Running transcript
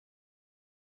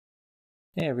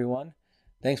Hey everyone.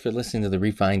 Thanks for listening to the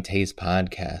Refined Taste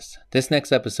podcast. This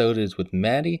next episode is with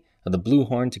Maddie of the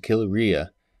bluHorn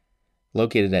Tequilaria,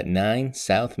 located at 9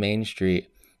 South Main Street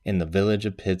in the village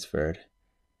of Pittsford.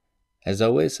 As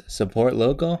always, support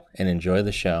local and enjoy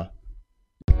the show.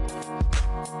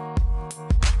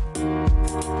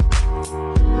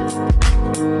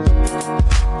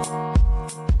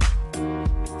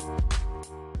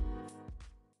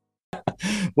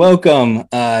 Welcome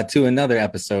to another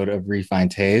episode of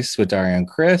Refined Taste with Daria and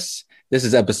Chris. This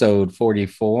is episode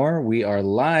 44. We are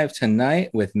live tonight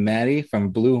with Maddie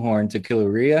from bluHorn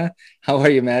Tequilaria. How are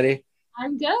you, Maddie?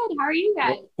 I'm good. How are you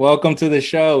guys? Welcome to the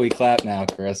show. We clap now,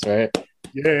 Chris, right?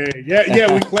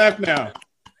 Yeah, we clap now.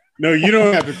 No, you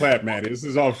don't have to clap, Maddie. This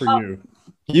is all for you.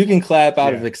 You can clap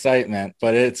out of excitement,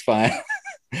 but it's fine.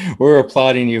 We're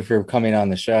applauding you for coming on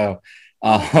the show.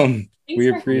 We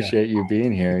appreciate you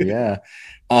being here. Yeah.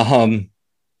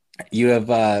 You have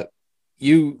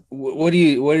what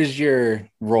is your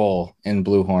role in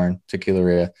bluHorn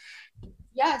Tequilaria?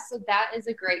 Yeah, so that is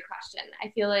a great question. I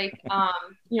feel like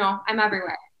I'm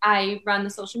everywhere. I run the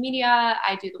social media,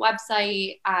 I do the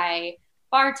website, I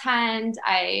bartend,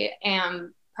 I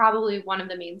am probably one of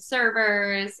the main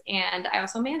servers, and I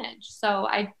also manage. So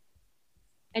I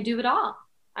do it all.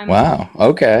 Wow.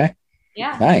 Okay.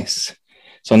 Yeah. Nice.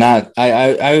 So not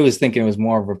I was thinking it was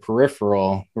more of a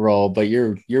peripheral role, but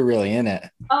you're really in it.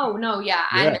 Oh no, yeah.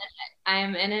 I'm in it.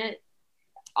 I'm in it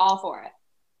all for it.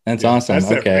 That's awesome.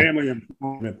 That's okay. That family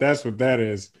employment. That's what that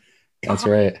is. That's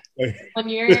right. When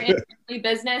you're in family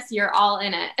business, you're all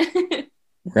in it.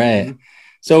 Right.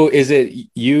 So is it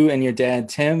you and your dad,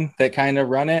 Tim, that kind of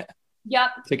run it?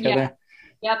 Yep. Together?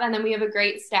 Yep. And then we have a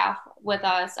great staff with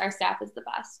us. Our staff is the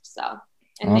best. So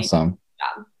awesome.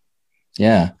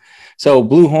 Yeah. So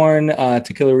bluHorn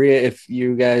Tequilaria, if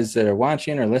you guys that are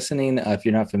watching or listening, if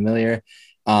you're not familiar,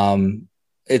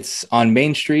 it's on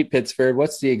Main Street, Pittsford.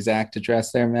 What's the exact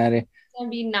address there, Maddie? It's going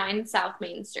to be 9 South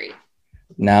Main Street.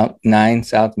 Now 9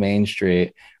 South Main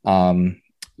Street.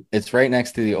 It's right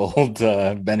next to the old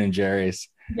Ben and Jerry's.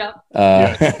 Yep.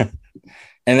 And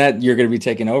that you're going to be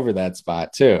taking over that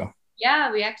spot too.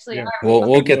 Yeah, we actually are.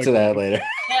 We'll get to that later.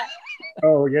 Yeah.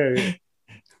 Oh yeah.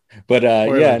 But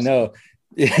no,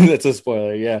 that's a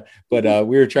spoiler. Yeah, but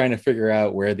we were trying to figure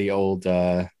out where the old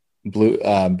Ben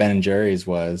and Jerry's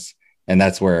was, and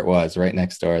that's where it was, right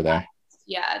next door there.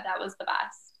 Yeah, that was the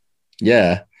best.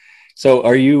 Yeah. So,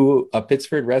 are you a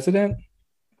Pittsford resident?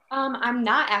 I'm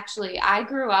not actually. I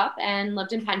grew up and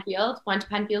lived in Penfield. Went to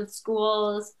Penfield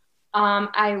schools.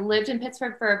 I lived in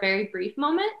Pittsford for a very brief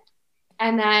moment,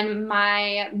 and then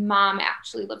my mom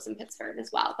actually lives in Pittsford as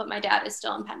well, but my dad is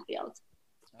still in Penfield.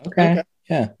 Okay.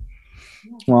 Yeah.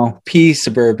 Well,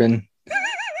 suburban.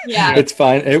 Yeah. It's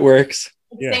fine. It works.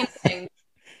 Same thing,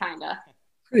 kind of.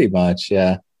 Pretty much,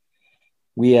 yeah.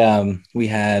 We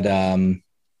had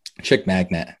Chick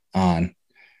Magnet on.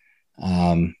 I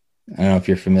don't know if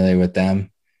you're familiar with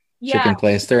them. Yeah. Chicken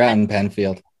place. They're out in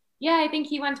Penfield. Yeah, I think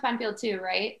he went to Penfield too,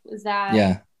 right? Was that?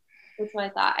 Yeah. That's what I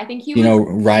thought. I think he was. You know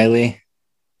Riley?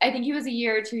 I think he was a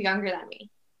year or two younger than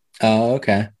me. Oh,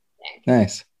 okay.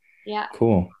 Nice. Yeah.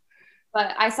 Cool.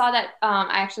 But I saw that.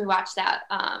 I actually watched that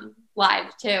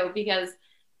live too, because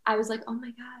I was like, oh my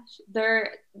gosh,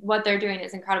 what they're doing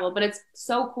is incredible. But it's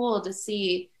so cool to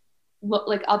see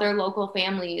like other local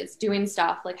families doing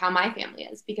stuff like how my family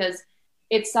is, because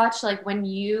it's such like when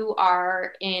you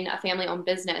are in a family owned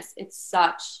business, it's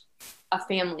such a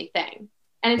family thing.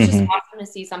 And it's just awesome to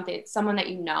see someone that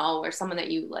you know, or someone that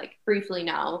you like briefly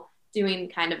know, doing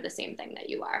kind of the same thing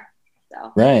that you are.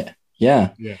 So. Right.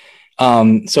 Yeah. Yeah.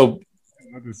 So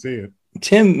I'd love to see it.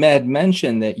 Tim had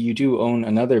mentioned that you do own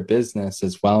another business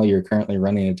as well. You're currently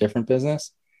running a different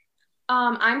business.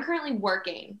 I'm currently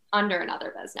working under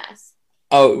another business.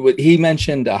 Oh, he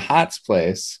mentioned a Hots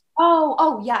place.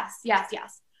 Oh, yes.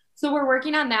 So we're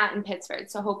working on that in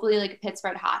Pittsford. So hopefully like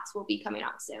Pittsford Hots will be coming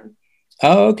out soon.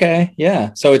 Oh, okay.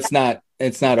 Yeah. So it's not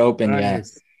open yet.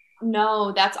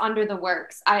 No, that's under the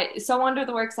works. I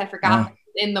forgot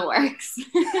in the works.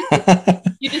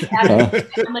 You just had it.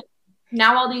 I'm like,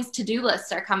 now all these to-do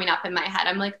lists are coming up in my head.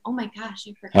 I'm like, oh my gosh,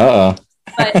 I forgot.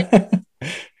 But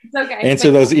it's okay.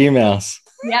 Answer those emails.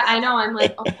 Yeah, I know. I'm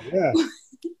like, oh. Yeah.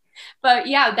 But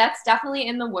yeah, that's definitely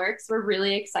in the works. We're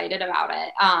really excited about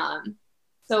it.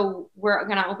 So we're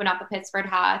gonna open up a Pittsford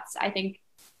Hots. I think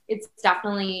it's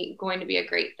definitely going to be a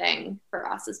great thing for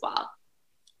us as well.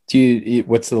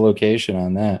 What's the location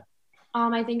on that?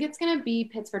 I think it's gonna be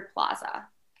Pittsford Plaza.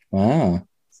 Wow.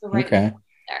 So right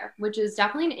there, which is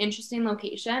definitely an interesting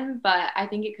location, but I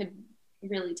think it could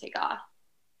really take off.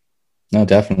 No,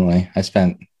 definitely. I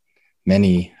spent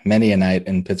many a night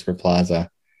in Pittsburgh Plaza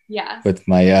Yes. with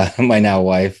my my now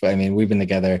wife. I mean, we've been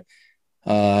together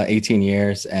 18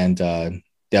 years, and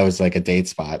that was like a date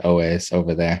spot always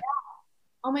over there.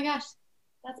 Oh my gosh,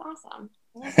 that's awesome.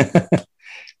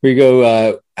 We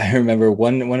go I remember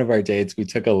one of our dates, we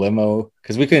took a limo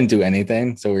because we couldn't do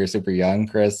anything, so we were super young,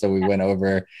 Chris, so we went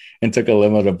over and took a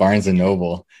limo to Barnes and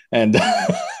Noble, and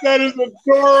That is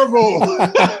adorable.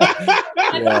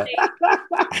 yeah.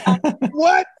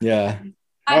 What? Yeah,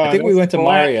 Oh, I think we that's went to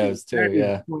classy. Mario's too. That is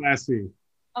Yeah, classy.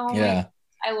 Oh yeah.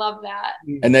 my, I love that.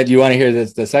 And then you want to hear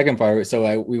this, the second part.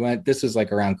 So we went, this was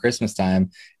like around Christmas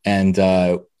time, and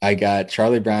I got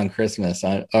Charlie Brown Christmas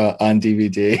on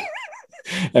DVD,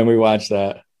 and we watched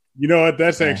that. You know what?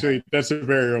 That's a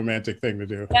very romantic thing to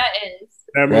do. That is.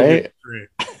 That movie Right? is great.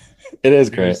 It is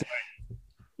great. It's like,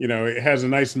 you know, it has a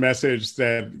nice message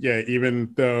that, yeah,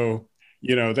 even though,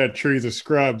 you know, that tree's a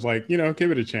scrub, like, you know,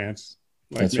 give it a chance.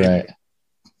 Like, That's maybe. right.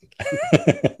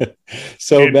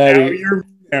 So And now Maddie, you're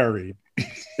married.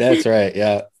 that's right.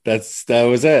 Yeah, that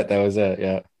was it. That was it.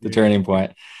 Yeah, the turning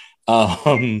point.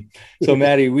 So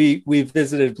Maddie, we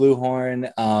visited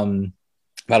bluHorn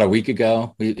about a week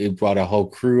ago. We brought a whole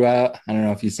crew out. I don't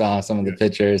know if you saw some of the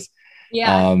pictures.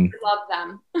 Yeah, I love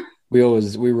them.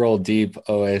 We roll deep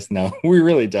always. No, we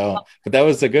really don't. But that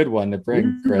was a good one to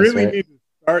bring, We Chris. really Right? need to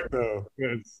start though.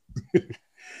 'Cause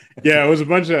yeah, it was a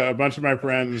bunch of my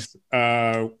friends.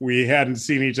 We hadn't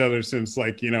seen each other since,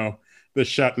 like, you know, the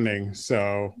shutting.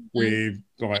 So we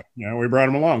brought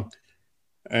them along.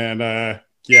 And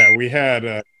yeah, we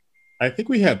had I think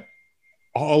we had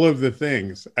all of the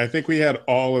things. I think we had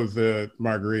all of the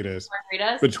margaritas.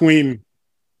 Between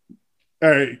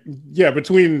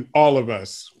between all of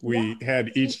us, we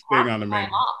had each thing on the menu.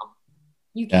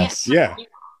 You can't. Yes. Yeah.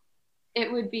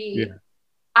 It would be. Yeah.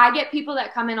 I get people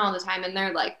that come in all the time and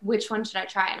they're like, which one should I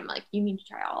try? And I'm like, you need to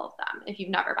try all of them if you've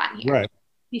never been here. Right.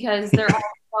 Because they're all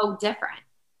so different,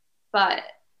 but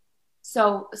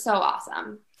so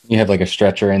awesome. You have like a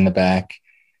stretcher in the back.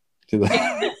 You're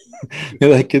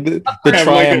like the try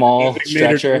like them all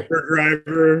designated stretcher.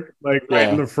 driver, like right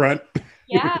in the front.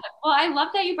 Yeah. Well, I love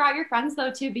that you brought your friends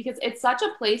though too, because it's such a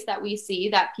place that we see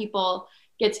that people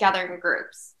get together in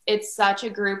groups. It's such a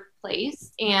group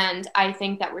place, and I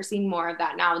think that we're seeing more of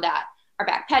that now that our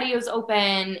back patio's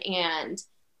open and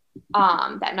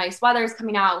that nice weather is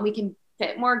coming out, and we can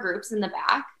fit more groups in the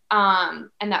back.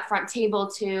 And that front table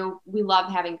too, we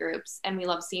love having groups and we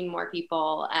love seeing more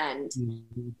people, and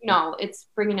you know, it's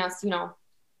bringing us, you know,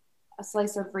 a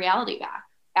slice of reality back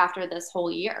after this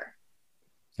whole year.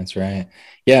 That's right.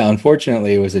 Yeah,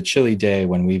 unfortunately it was a chilly day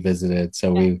when we visited,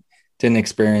 so we didn't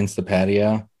experience the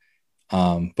patio,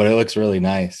 but it looks really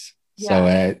nice.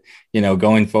 So you know,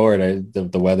 going forward,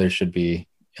 the weather should be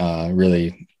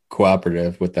really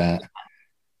cooperative with that.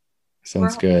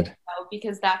 Sounds good.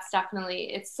 Because that's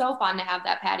definitely, it's so fun to have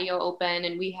that patio open,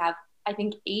 and we have, I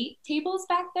think, 8 tables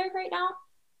back there right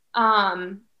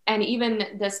now. And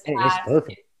even this past,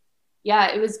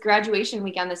 it was graduation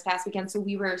weekend this past weekend, so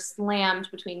we were slammed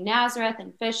between Nazareth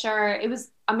and Fisher. It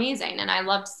was amazing, and I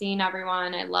loved seeing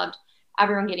everyone. I loved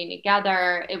everyone getting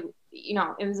together. It, you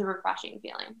know, it was a refreshing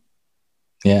feeling.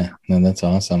 Yeah, no, that's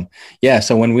awesome. Yeah,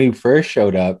 so when we first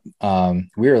showed up,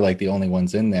 we were like the only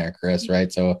ones in there, Chris,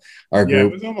 right? So our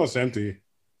group it was almost empty.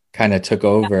 Kind of took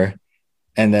over,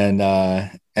 and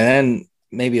then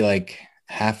maybe like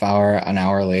an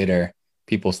hour later,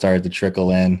 people started to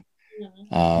trickle in.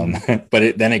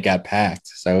 But then it got packed,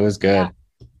 so it was good.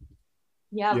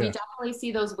 Yeah, we definitely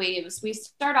see those waves. We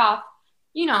start off,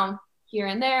 you know, here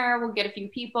and there. We'll get a few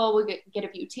people, we'll get a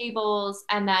few tables,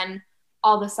 and then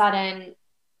all of a sudden,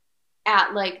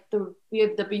 at like we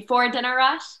have the before dinner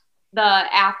rush,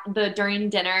 the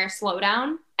during dinner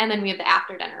slowdown, and then we have the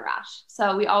after dinner rush.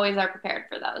 So we always are prepared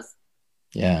for those.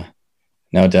 Yeah,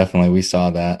 no, definitely, we saw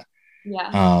that.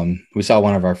 Yeah. We saw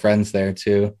one of our friends there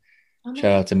too.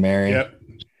 Shout out to Mary. Yep.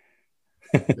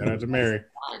 Shout out to Mary.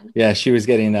 Yeah, she was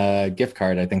getting a gift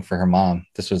card, I think, for her mom.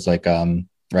 This was like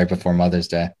right before Mother's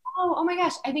Day. Oh my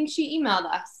gosh, I think she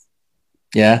emailed us.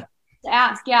 Yeah. To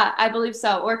ask, yeah, I believe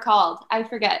so, or called. I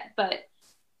forget, but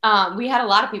we had a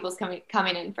lot of people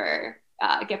coming in for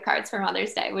gift cards for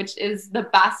Mother's Day, which is the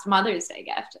best Mother's Day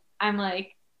gift. I'm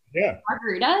like,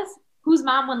 margaritas? Whose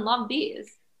mom wouldn't love these?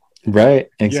 Right,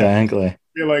 exactly. I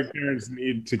feel like parents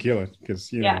need tequila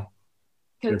because, you know,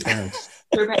 they're parents.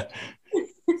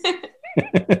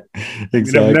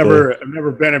 Exactly. I mean, I've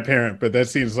never been a parent, but that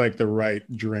seems like the right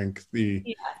drink.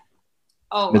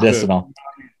 Medicinal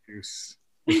juice,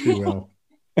 if you will.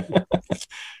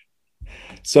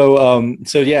 So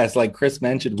yeah, it's like Chris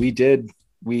mentioned,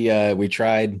 we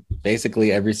tried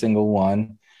basically every single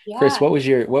one. Yeah. Chris, what was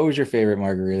your favorite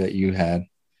margarita that you had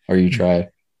or you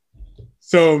tried?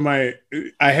 So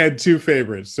I had two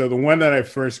favorites. So the one that I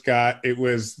first got, it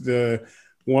was the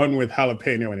one with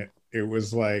jalapeno in it. It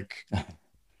was like,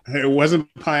 it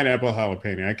wasn't pineapple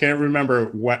jalapeno. I can't remember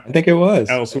what I think it was.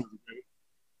 else.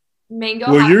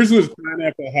 Mango. Well, yours was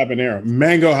pineapple habanero,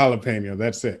 mango jalapeno.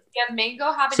 That's it. Yeah,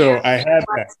 mango habanero. So I had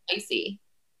that. Spicy.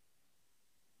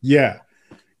 Yeah,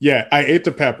 yeah. I ate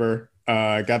the pepper.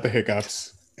 I got the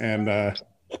hiccups, and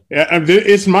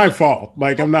it's my fault.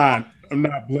 Like I'm not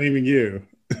blaming you.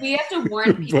 We have to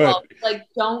warn people, like,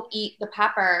 don't eat the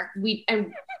pepper.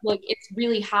 It's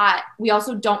really hot. We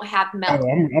also don't have milk. Oh,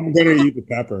 I'm gonna eat the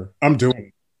pepper. I'm doing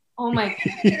it. Oh my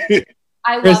God.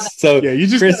 I Chris, love it. So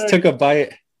yeah, Chris took a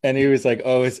bite and he was like,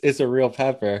 "Oh, it's a real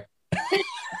pepper."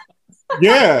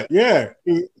 Yeah.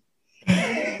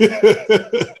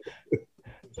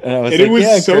 And it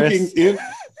was soaking in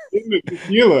the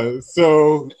tequila.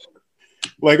 So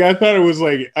like I thought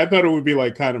it would be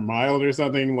like kind of mild or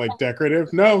something, like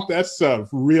decorative. No, that's a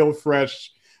real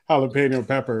fresh jalapeno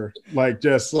pepper, like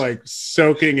just like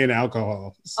soaking in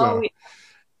alcohol. So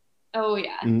oh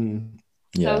yeah.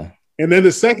 Yeah. So, and then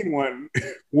the second one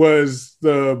was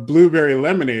the blueberry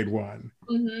lemonade one,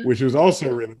 which was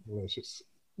also really delicious.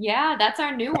 Yeah, that's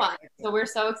our new one. So we're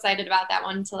so excited about that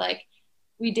one.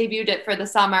 We debuted it for the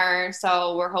summer,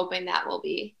 so we're hoping that will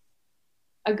be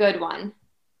a good one.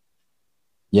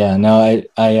 Yeah, no,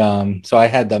 so I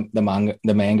had the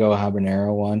mango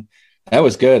habanero one. That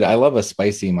was good. I love a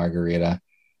spicy margarita.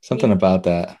 Something about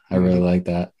that. I really like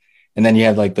that. And then you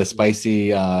have like the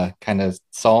spicy kind of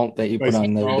salt that you put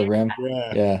on the rim.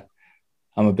 Yeah.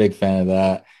 I'm a big fan of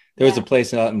that. There was a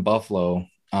place out in Buffalo.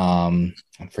 I'm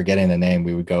forgetting the name.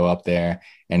 We would go up there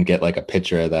and get like a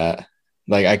picture of that.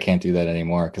 Like I can't do that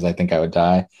anymore because I think I would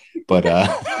die. But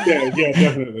yeah,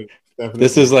 definitely.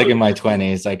 This is like in my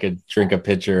 20s. I could drink a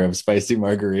pitcher of spicy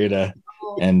margarita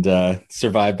and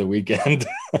survive the weekend.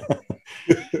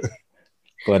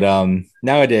 But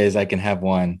nowadays I can have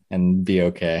one and be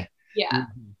okay. Yeah.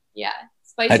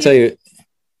 Spicy. I tell you.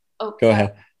 Oh, go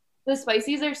ahead. The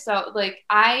spices are so like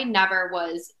I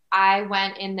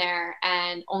went in there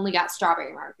and only got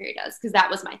strawberry margaritas because that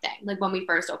was my thing. Like when we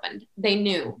first opened, they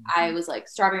knew I was like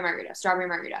strawberry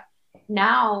margarita.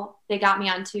 Now they got me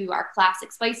onto our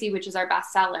classic spicy, which is our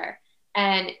best seller,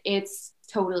 and it's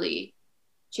totally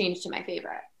changed to my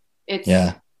favorite. It's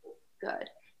good.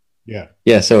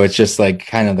 Yeah. So it's just like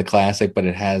kind of the classic, but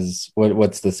it has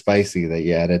what's the spicy that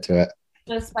you added to it?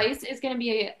 The spice is going to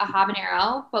be a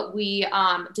habanero, but we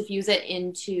diffuse it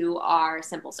into our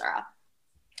simple syrup.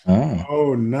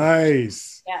 Oh,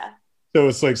 nice. Yeah. So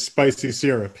it's like spicy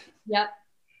syrup. Yep.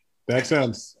 That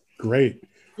sounds great.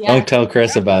 Yeah. Don't tell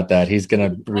Chris about that. He's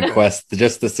going to request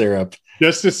just the syrup.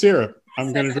 Just the syrup.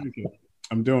 I'm going to drink it.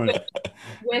 I'm doing it.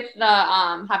 With the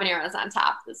habaneros on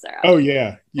top of the syrup. Oh,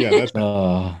 yeah. That's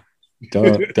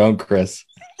don't, Chris.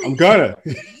 I'm gonna.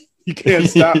 You can't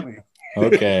stop me.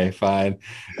 Okay, fine.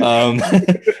 I'll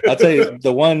tell you,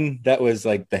 the one that was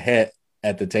like the hit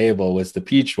at the table was the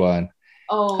peach one.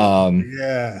 Oh,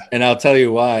 yeah. And I'll tell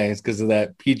you why. It's because of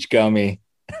that peach gummy.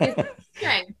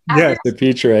 Yeah, the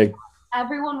peach ring.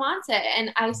 Everyone wants it,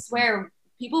 and I swear,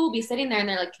 people will be sitting there and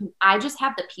they're like, "Can I just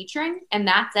have the peach ring?" And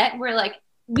that's it. And we're like,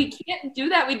 we can't do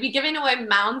that. We'd be giving away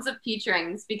mounds of peach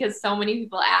rings because so many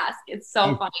people ask. It's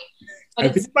so funny. But I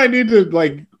think I need to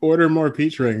like order more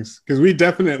peach rings because we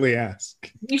definitely ask.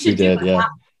 We should do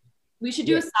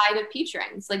a side of peach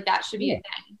rings. Like that should be a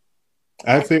thing.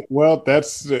 I think. Well,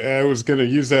 I was going to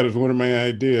use that as one of my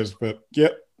ideas, but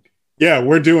yeah,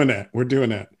 we're doing that.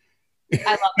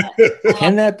 I love it.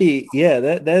 Can that be? Yeah,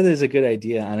 that is a good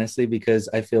idea, honestly, because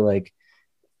I feel like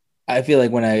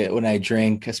when I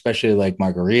drink, especially like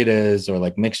margaritas or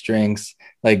like mixed drinks,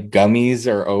 like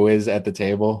gummies are always at the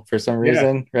table for some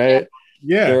reason, right?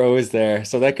 Yeah, they're always there.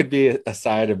 So that could be a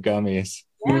side of gummies.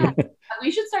 Yeah,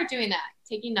 we should start doing that.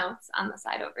 Taking notes on the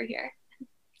side over here.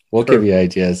 We'll give you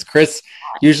ideas. Chris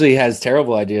usually has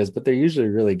terrible ideas, but they're usually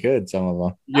really good. Some of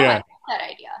them. Yeah, I like that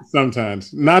idea.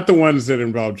 Sometimes, not the ones that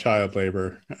involve child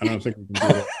labor. I don't think we can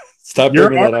do that. Stop.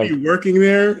 You're already working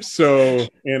there, so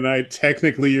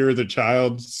you're the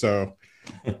child, so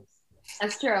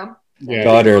that's true. Yeah.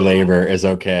 Daughter labor is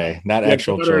okay, not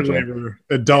actual children. Labor,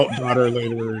 adult daughter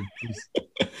labor.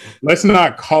 Let's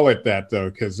not call it that though,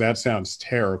 because that sounds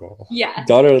terrible. Yeah.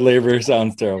 Daughter labor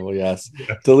sounds terrible. Yes.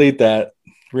 Yeah. Delete that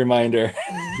reminder.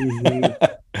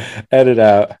 Edit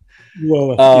out.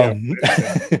 Well,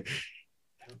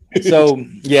 So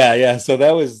so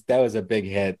that was a big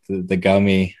hit, the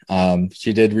gummy.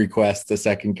 She did request the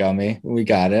second gummy. We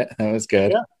got it. That was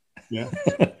good. Yeah.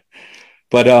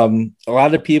 But a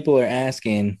lot of people are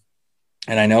asking,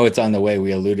 and I know it's on the way.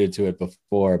 We alluded to it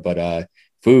before, but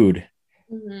food.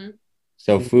 Mm-hmm.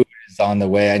 So food is on the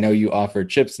way. I know you offer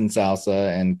chips and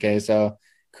salsa and queso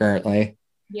currently.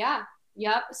 Yeah.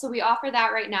 Yep. So we offer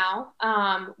that right now.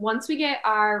 Once we get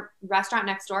our restaurant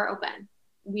next door open,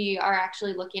 we are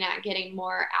actually looking at getting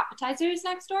more appetizers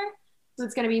next door. So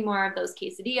it's going to be more of those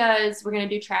quesadillas. We're going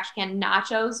to do trash can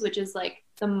nachos, which is like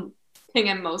the thing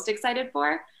I'm most excited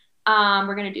for.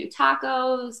 We're going to do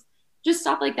tacos, just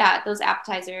stuff like that, those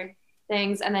appetizer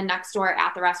things. And then next door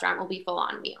at the restaurant will be full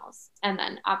on meals. And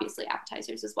then obviously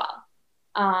appetizers as well.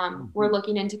 We're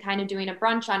looking into kind of doing a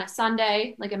brunch on a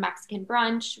Sunday, like a Mexican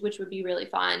brunch, which would be really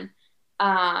fun.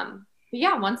 But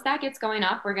yeah, once that gets going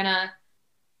up, we're going to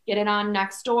get it on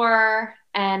next door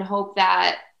and hope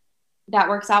that that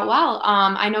works out well.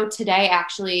 I know today,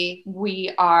 actually,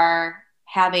 we are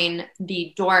having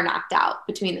the door knocked out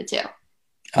between the two.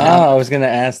 Oh, I was going to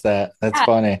ask that. That's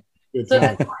funny.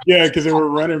 Yeah, because they were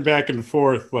running back and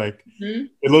forth. Like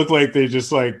it looked like they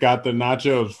just like got the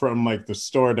nachos from like the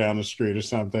store down the street or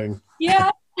something. Yeah.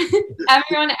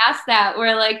 Everyone asked that.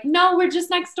 We're like, no, we're just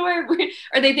next door.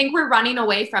 Or they think we're running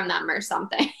away from them or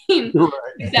something.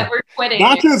 Right. That we're quitting.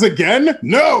 Nachos again?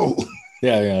 No.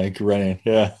 Yeah, like running.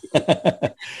 Yeah.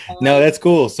 No, that's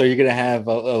cool. So you're gonna have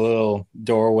a little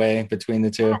doorway between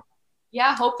the two.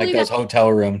 Yeah, hopefully like those hotel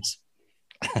rooms.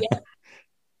 Yeah.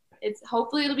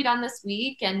 Hopefully it'll be done this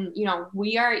week, and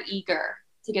we are eager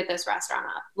to get this restaurant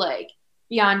up, like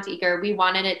beyond eager. We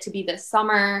wanted it to be this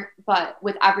summer, but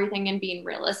with everything and being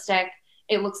realistic,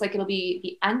 it looks like it'll be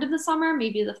the end of the summer,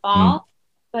 maybe the fall.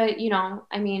 But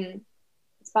I mean,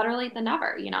 it's better late than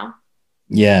never.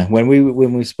 Yeah, when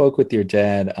we spoke with your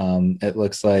dad, it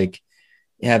looks like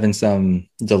you're having some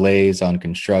delays on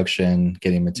construction,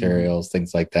 getting materials,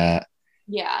 things like that.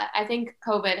 Yeah, I think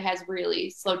COVID has really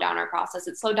slowed down our process.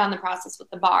 It slowed down the process with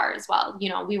the bar as well.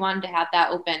 We wanted to have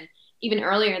that open even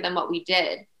earlier than what we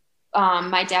did.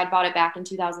 My dad bought it back in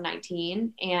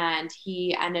 2019, and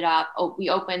he ended up, we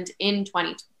opened in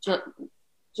July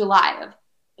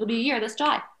it'll be a year this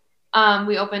July.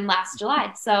 We opened last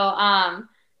July. So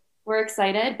we're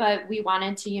excited, but we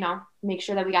wanted to, make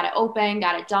sure that we got it open,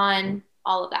 got it done,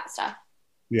 all of that stuff.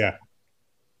 Yeah.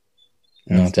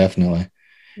 No, definitely.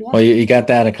 Yeah. Well, you got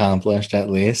that accomplished at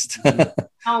least.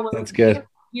 That's good.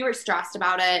 We were stressed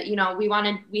about it.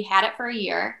 We had it for a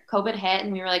year. COVID hit,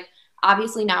 and we were like,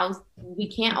 obviously now we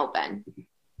can't open.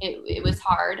 It was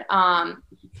hard.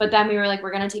 But then we were like,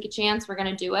 we're going to take a chance. We're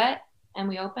going to do it. And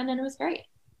we opened, and it was great.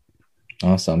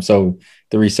 Awesome. So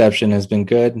the reception has been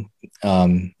good.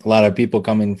 A lot of people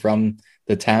coming from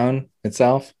the town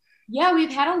itself. Yeah,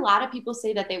 we've had a lot of people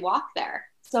say that they walk there.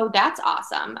 So that's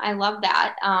awesome. I love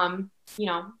that.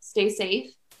 Stay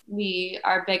safe. We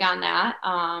are big on that.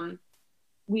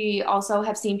 We also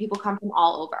have seen people come from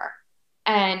all over,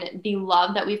 and the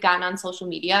love that we've gotten on social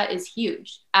media is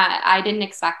huge. I didn't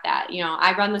expect that.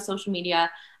 I run the social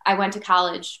media. I went to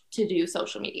college to do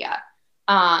social media.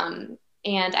 And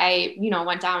I,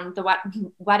 went down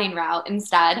the wedding route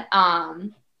instead.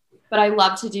 But I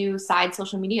love to do side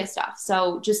social media stuff.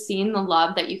 So just seeing the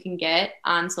love that you can get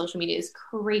on social media is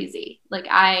crazy. Like,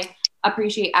 I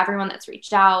appreciate everyone that's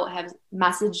reached out, have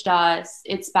messaged us.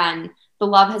 The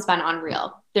love has been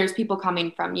unreal. There's people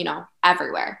coming from,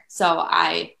 everywhere. So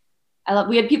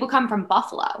we had people come from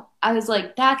Buffalo. I was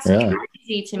like, that's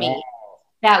crazy to me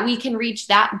that we can reach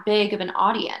that big of an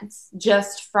audience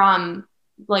just from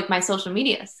like my social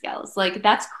media skills. Like,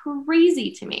 that's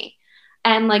crazy to me.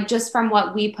 And like, just from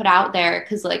what we put out there,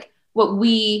 because like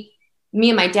me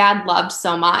and my dad loved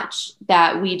so much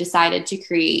that we decided to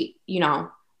create,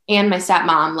 and my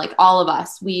stepmom, like all of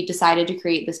us, we decided to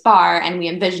create this bar, and we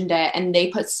envisioned it, and they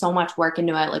put so much work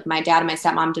into it. Like, my dad and my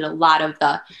stepmom did a lot of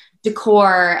the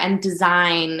decor and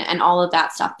design and all of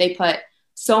that stuff. They put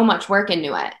so much work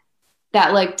into it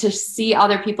that like to see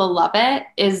other people love it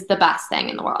is the best thing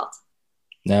in the world.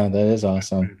 No, that is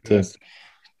awesome to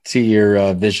see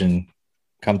your vision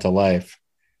come to life.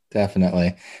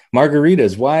 Definitely.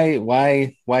 Margaritas,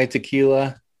 why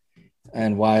tequila,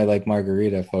 and why like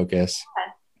margarita focus?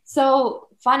 So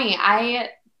funny. I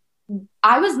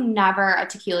was never a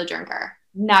tequila drinker.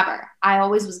 Never. I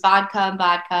always was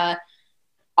vodka,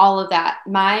 all of that.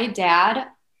 My dad,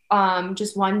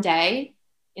 just one day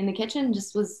in the kitchen,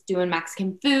 just was doing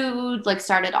Mexican food, like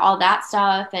started all that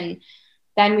stuff. And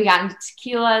then we got into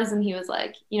tequilas, and he was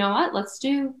like, you know what, let's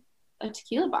do a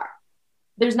tequila bar.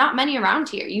 There's not many around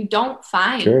here. You don't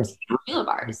find tequila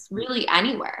bars really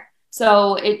anywhere.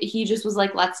 So he just was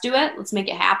like, let's do it. Let's make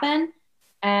it happen.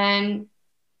 And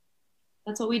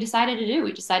that's what we decided to do.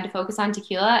 We decided to focus on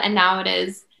tequila. And now it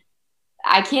is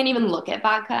I can't even look at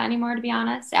vodka anymore, to be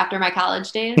honest, after my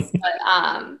college days.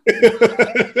 But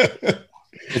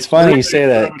It's funny you say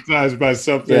that. Traumatized by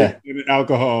something Yeah. in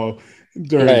alcohol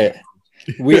during. Right.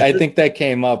 I think that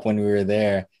came up when we were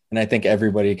there, and I think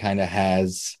everybody kind of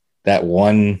has that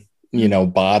one,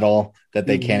 bottle that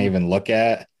they can't even look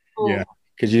at. Yeah.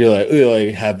 Because you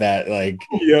like have that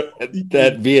Yeah.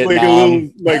 that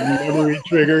Vietnam like a little memory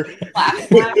trigger.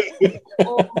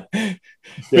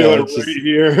 Feel it right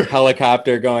here.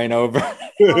 Helicopter going over.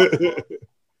 Yeah.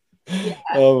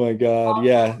 Oh my God.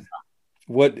 Yeah.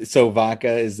 So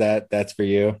vodka is that's for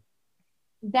you?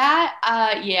 That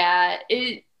yeah,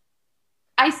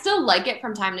 I still like it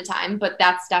from time to time, but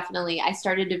that's definitely I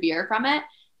started to veer from it,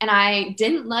 and I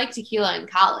didn't like tequila in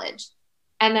college.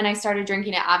 And then I started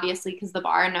drinking it obviously because the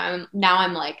bar, and now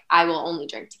I'm like I will only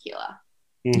drink tequila.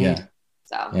 Mm-hmm. Yeah.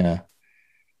 So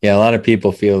yeah, a lot of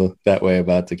people feel that way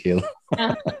about tequila.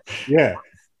 Yeah.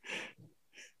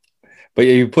 But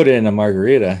you put it in a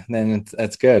margarita, then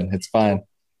that's good. It's fine.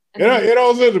 It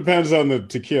also depends on the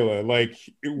tequila. Like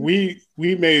we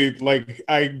made, like,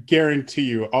 I guarantee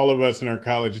you, all of us in our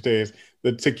college days,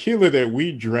 the tequila that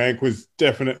we drank was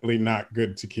definitely not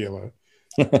good tequila.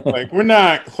 Like, we're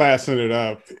not classing it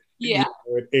up. Yeah.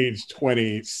 At age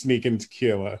 20, sneaking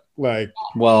tequila. Like,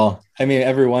 well, I mean,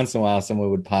 every once in a while, someone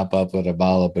would pop up with a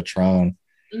bottle of Patron.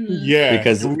 Yeah,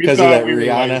 because of that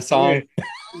Rihanna song.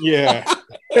 Yeah.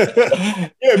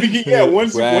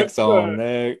 Once Wax on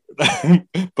neck,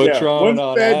 Patron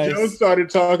on Fat ice. Joe started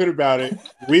talking about it,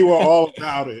 we were all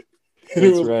about it. And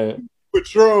That's it was right.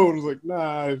 Patron was like,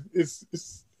 nah, it's.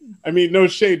 I mean, no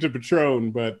shade to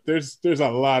Patron, but there's a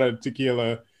lot of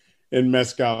tequila and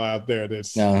mezcal out there.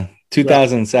 That's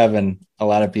 2007. A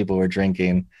lot of people were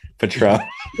drinking Patron.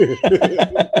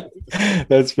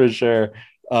 That's for sure.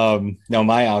 No,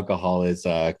 my alcohol is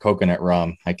coconut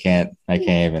rum. I can't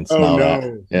even smell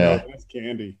that. Yeah, no, that's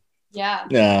candy. Yeah.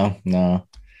 No.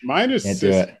 Mine is can't do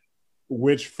it.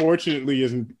 Which fortunately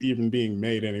isn't even being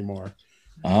made anymore.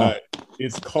 Oh.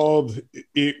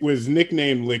 It was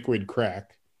nicknamed Liquid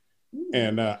Crack,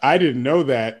 and I didn't know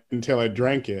that until I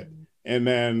drank it. And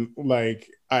then, like,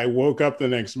 I woke up the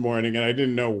next morning and I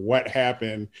didn't know what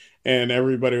happened. And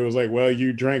everybody was like, well,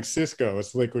 you drank Cisco.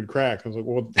 It's liquid crack. I was like,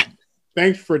 well,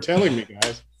 thanks for telling me,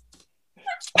 guys.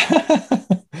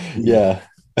 Yeah.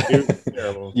 It was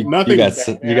terrible. You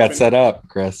got set up,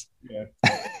 Chris. Yeah.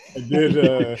 I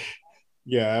did.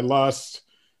 I lost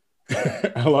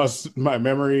my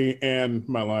memory and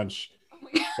my lunch.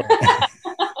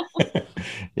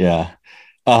 Yeah.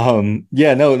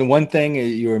 No, the one thing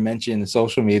you were mentioning,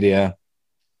 social media,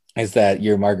 is that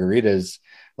your margaritas,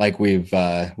 like we've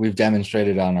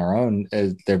demonstrated on our own,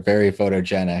 they're very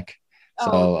photogenic.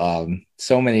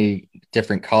 So many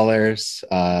different colors,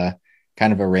 kind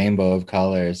of a rainbow of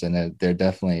colors, and they're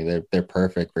definitely they're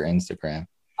perfect for Instagram.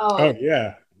 Oh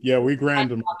yeah, we grind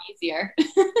them easier.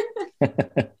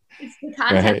 It's the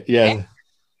content. Right. Yeah.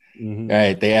 Mm-hmm.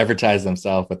 Right. They advertise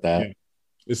themselves with that. Yeah.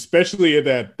 Especially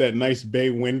at that nice bay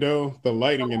window. The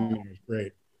lighting in there is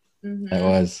great. Mm-hmm. It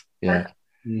was. Yeah.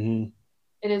 Mm-hmm.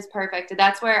 It is perfect.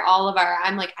 That's where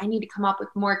I'm like, I need to come up with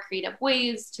more creative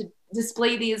ways to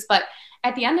display these. But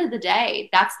at the end of the day,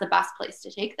 that's the best place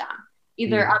to take them,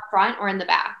 either up front or in the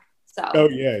back. So. Oh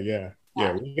yeah.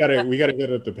 We gotta get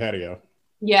at the patio.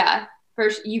 Yeah.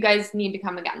 First, you guys need to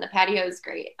come again. The patio is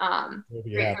great.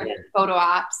 Great for photo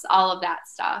ops, all of that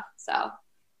stuff. So.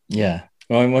 Yeah.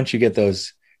 Well, once you get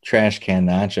those trash can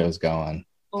nachos going,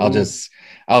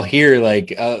 I'll hear,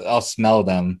 I'll smell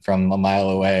them from a mile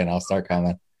away and I'll start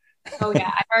coming. Oh yeah.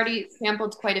 I've already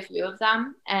sampled quite a few of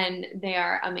them and they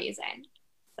are amazing.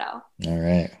 So. All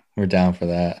right. We're down for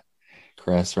that,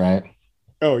 Chris, right?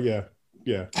 Oh yeah.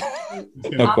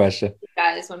 No question.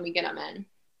 Guys, when we get them in.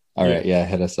 All right. Yeah.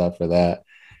 Hit us up for that.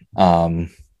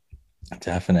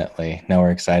 Definitely. No,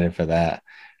 we're excited for that.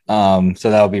 So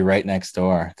that'll be right next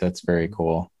door. That's very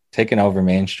cool. Taking over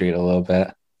Main Street a little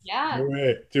bit. Yeah. All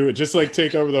right. Do it. Just like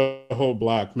take over the whole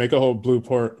block. Make a whole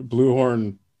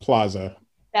bluHorn Plaza.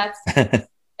 That's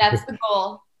the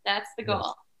goal. That's the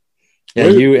goal. Yeah,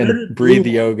 you and Breathe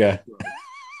Yoga.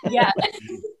 Yeah.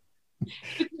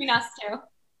 Between us two.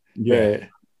 Yeah. Right.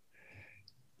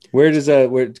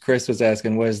 Where Chris was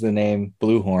asking, where does the name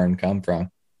bluHorn come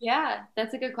from? Yeah,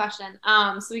 that's a good question.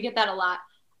 So we get that a lot.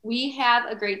 We have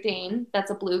a Great Dane that's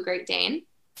a blue Great Dane.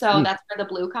 So that's where the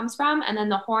blue comes from. And then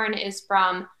the horn is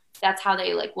from, that's how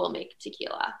they will make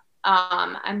tequila.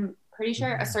 I'm pretty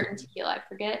sure a certain tequila, I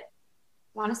forget.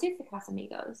 I want to say it's the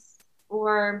Casamigos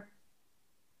or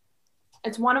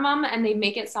it's one of them, and they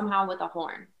make it somehow with a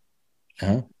horn.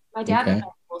 Oh, my dad has a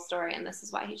cool story, and this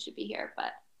is why he should be here.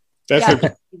 But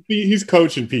He's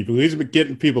coaching people. He's been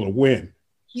getting people to win.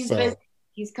 He's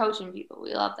coaching people.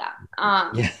 We love that.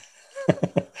 Yeah.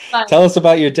 But, tell us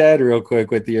about your dad real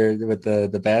quick with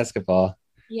the basketball.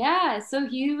 Yeah, so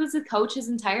he was a coach his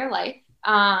entire life.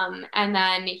 And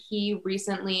then he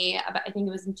recently, I think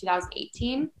it was in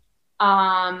 2018,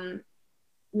 no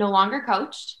longer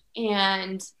coached.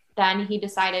 And then he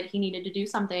decided he needed to do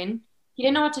something. He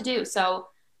didn't know what to do. So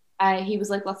he was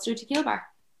like, let's do a tequila bar.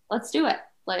 Let's do it.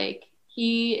 Like,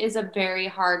 he is a very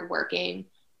hardworking,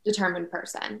 determined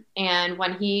person. And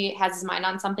when he has his mind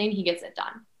on something, he gets it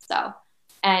done. So,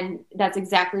 and that's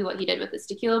exactly what he did with this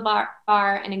tequila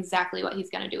bar and exactly what he's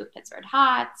going to do with Pittsburgh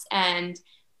Hots and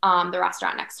the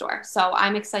restaurant next door. So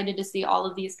I'm excited to see all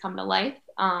of these come to life.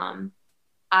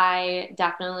 I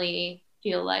definitely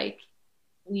feel like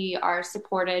we are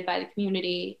supported by the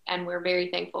community and we're very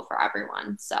thankful for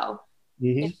everyone. So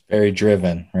it's very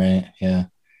driven, right? Yeah.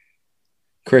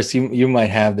 Chris, you might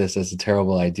have this as a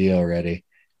terrible idea already,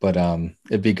 but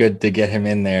it'd be good to get him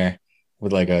in there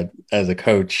with as a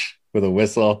coach with a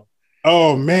whistle.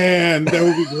 Oh man, that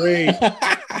would be great.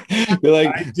 You're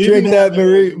like, drink that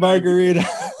margarita.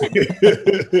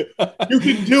 You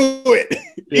can do it.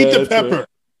 Eat the pepper. Right.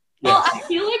 Well, I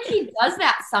feel like he does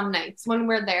that some nights when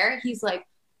we're there. He's like,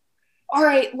 all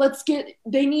right,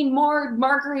 they need more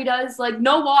margaritas, like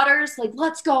no waters, like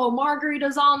let's go,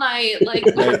 margaritas all night. Like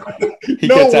he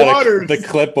gets out of the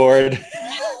clipboard.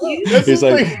 He's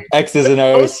like X's and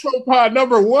O's. Pod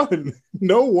number 1.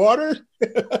 No water.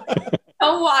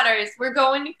 No waters. We're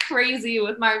going crazy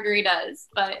with margaritas.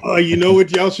 But you know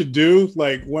what y'all should do?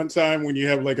 Like one time when you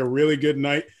have like a really good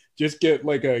night, just get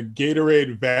like a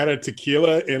Gatorade vat of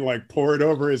tequila and like pour it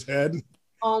over his head.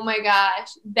 Oh my gosh,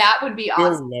 that would be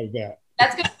awesome. I love that.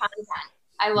 That's good content.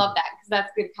 I love that because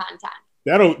that's good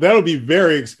content. That'll be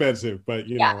very expensive, but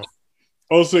you know.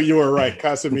 Also, you were right,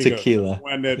 Casamigos, tequila,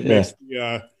 one that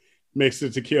makes the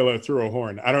tequila through a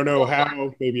horn. I don't know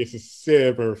how. Maybe it's a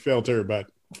sieve or a filter, but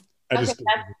that's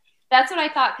what I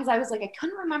thought because I was like I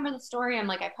couldn't remember the story. I'm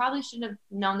like I probably shouldn't have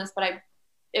known this, but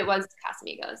it was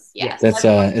Casamigos. Yeah. That's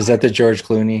is that the George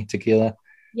Clooney tequila?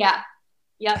 Yeah.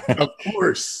 Yep. Of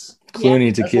course.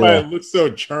 Clooney tequila. That's why it looks so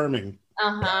charming.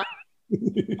 Uh-huh.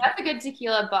 That's a good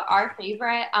tequila, but our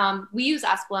favorite, we use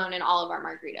Espolón in all of our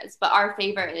margaritas, but our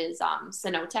favorite is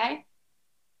Cenote.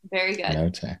 Very good.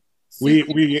 Cenote.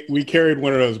 We carried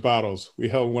one of those bottles. We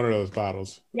held one of those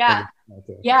bottles. Yeah.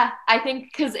 Yeah. I think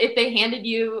because if they handed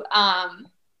you a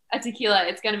tequila,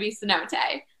 it's going to be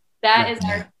Cenote.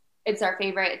 It's our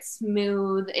favorite. It's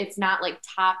smooth. It's not like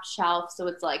top shelf. So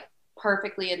it's like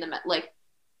perfectly in the like.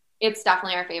 It's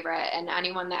definitely our favorite, and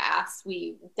anyone that asks,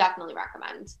 we definitely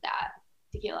recommend that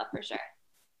tequila for sure.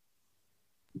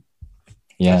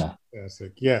 Yeah.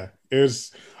 Fantastic. Yeah.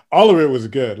 All of it was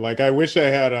good. Like I wish I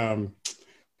had I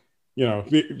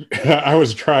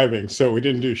was driving, so we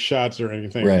didn't do shots or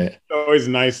anything. Right. It's always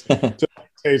nice to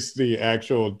taste the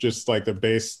actual just like the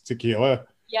base tequila.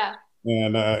 Yeah.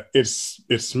 And it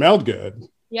smelled good.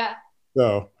 Yeah.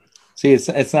 So see,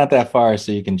 it's not that far,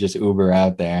 so you can just Uber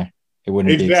out there. It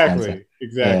wouldn't be expensive.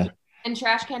 Exactly. Yeah. And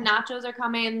trash can nachos are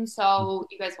coming, so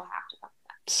you guys will have to come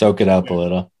back. Soak it up a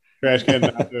little. Trash can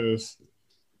nachos,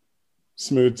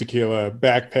 smooth tequila,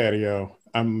 back patio.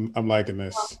 I'm liking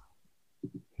this.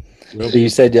 So you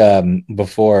said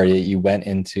before you went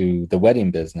into the wedding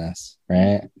business,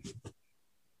 right?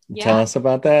 Yeah. Tell us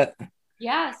about that.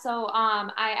 Yeah, so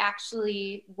I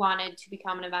actually wanted to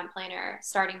become an event planner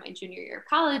starting my junior year of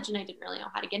college, and I didn't really know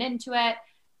how to get into it.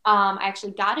 I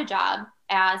actually got a job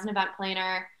as an event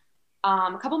planner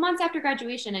a couple months after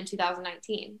graduation in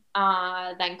 2019.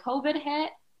 Then COVID hit,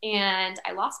 and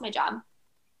I lost my job,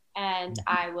 and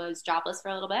I was jobless for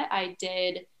a little bit. I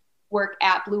did work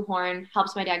at bluHorn,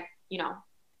 helped my dad,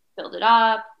 build it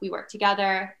up. We worked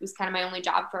together. It was kind of my only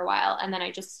job for a while, and then I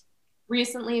just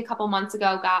recently, a couple months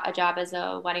ago, got a job as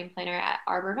a wedding planner at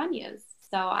Arbor Venues.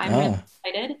 So I'm really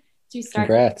excited to start.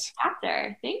 Congrats.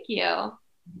 After. Thank you.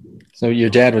 So your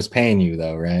dad was paying you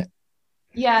though, right?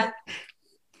 Yeah.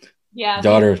 Yeah.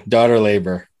 Daughter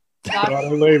labor.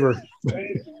 Daughter labor.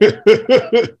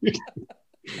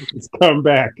 It's come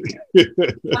back.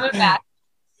 Coming back.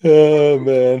 Oh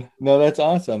man. No, that's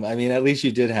awesome. I mean, at least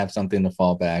you did have something to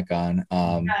fall back on.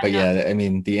 Yeah, I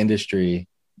mean, the industry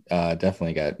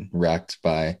definitely got wrecked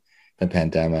by the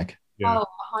pandemic. Yeah. Oh,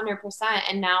 100%.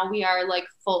 And now we are like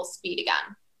full speed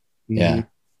again. Yeah.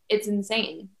 It's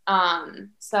insane.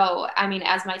 So, I mean,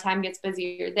 as my time gets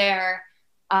busier there,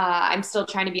 I'm still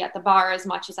trying to be at the bar as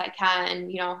much as I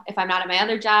can. If I'm not at my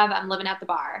other job, I'm living at the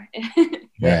bar.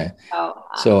 Right.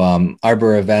 So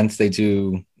Arbor Events, they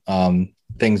do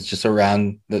things just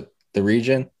around the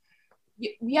region.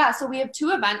 Yeah, so we have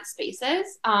 2 event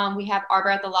spaces. We have Arbor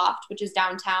at the Loft, which is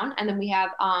downtown, and then we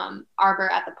have Arbor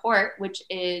at the Port, which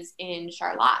is in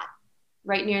Charlotte,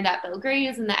 right near that Bill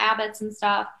Gray's and the Abbotts and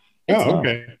stuff.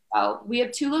 Okay. So we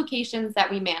have 2 locations that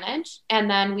we manage, and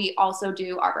then we also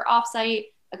do Arbor Offsite,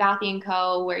 Agathi &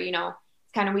 Co., where, you know,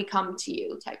 it's kind of we come to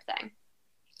you type thing.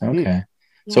 Okay.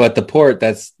 So at the Port,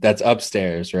 that's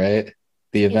upstairs, right?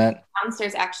 The event?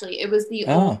 Downstairs, actually. It was the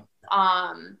old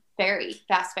ferry,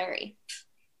 fast ferry.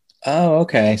 Oh,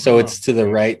 okay. So it's to the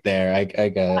right there. I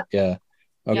got it. Yeah.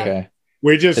 Okay. Yeah.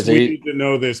 We need to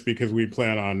know this because we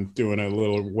plan on doing a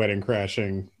little wedding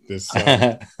crashing this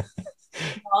summer.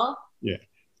 Well, yeah.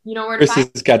 You know where to Chris find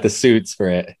has got the suits for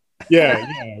it. Yeah.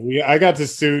 I got the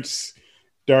suits.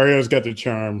 Dario's got the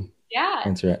charm. Yeah.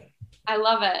 That's right. I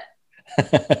love it.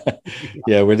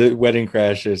 Yeah, we're the wedding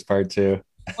crashers part 2.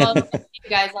 Well, you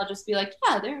guys, I'll just be like,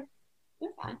 yeah, they're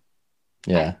fine.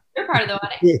 Yeah. They're part of the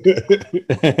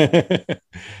wedding.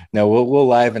 No, we'll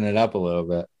liven it up a little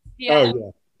bit. Yeah.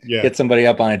 Oh, yeah. Get somebody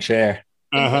up on a chair.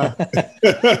 That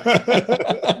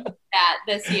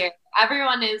this year.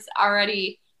 Everyone is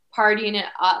already partying it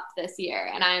up this year,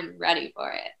 and I'm ready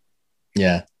for it.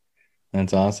 Yeah.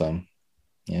 That's awesome.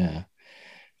 Yeah.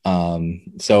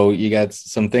 So you got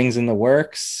some things in the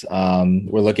works.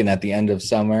 We're looking at the end of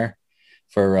summer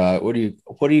for what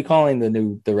are you calling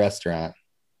the restaurant?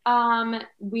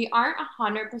 We aren't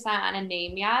 100% on a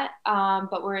name yet,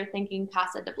 but we're thinking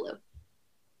Casa de Blue.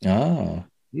 Oh,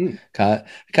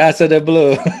 Casa de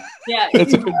Blue. Yeah.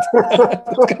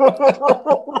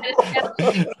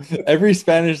 Every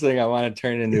Spanish thing I want to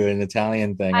turn into an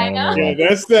Italian thing. I know. Yeah,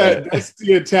 that's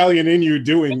the Italian in you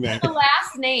doing that. The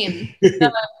last name,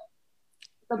 the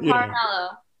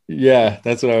Parnello. Yeah,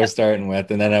 that's what I was starting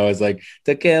with, and then I was like,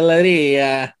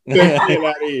 Tequilaria.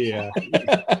 Tequilaria.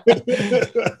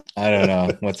 I don't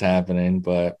know what's happening,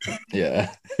 but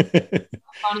yeah.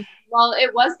 Well,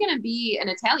 it was going to be an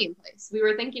Italian place. We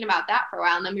were thinking about that for a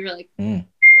while, and then we were like, you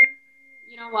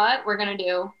know what? We're going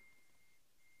to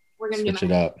switch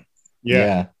it up.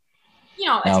 Yeah. You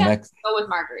know, Italians go with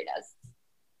margaritas.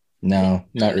 No,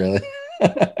 not really.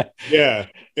 Yeah.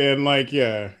 And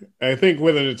I think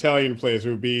with an Italian place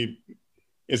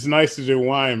it's nice to do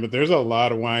wine, but there's a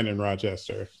lot of wine in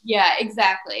Rochester. Yeah,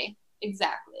 exactly.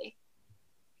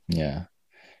 Yeah.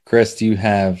 Chris, do you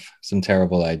have some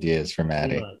terrible ideas for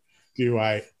Maddie? Do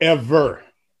I ever?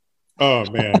 Oh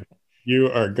man, you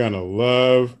are gonna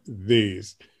love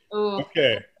these. Ooh,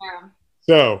 okay.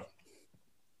 So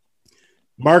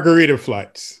margarita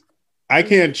flights. I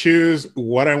can't choose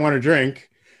what I want to drink.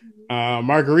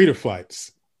 Margarita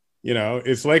flights. You know,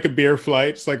 it's like a beer flight,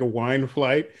 it's like a wine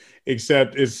flight,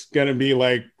 except it's gonna be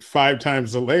like 5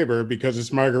 times the labor because it's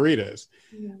margaritas.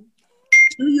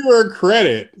 To your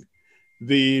credit,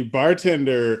 the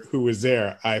bartender who was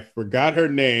there, I forgot her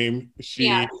name. She's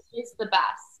the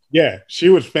best. Yeah, she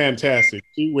was fantastic.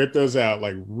 She whipped those out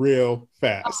like real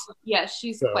fast. Oh, yeah,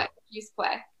 she's quick.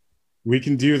 We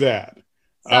can do that.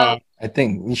 So, I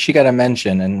think she got a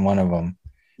mention in one of them.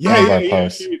 Yeah.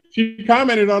 She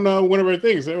commented on one of her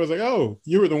things. It was like, oh,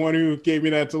 you were the one who gave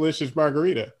me that delicious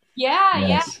margarita. Yeah,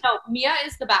 yes. No, Mia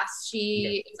is the best.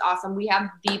 She is awesome. We have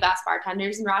the best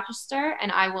bartenders in Rochester,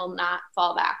 and I will not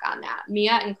fall back on that.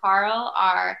 Mia and Carl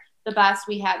are the best.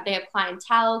 They have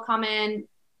clientele come in.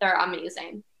 They're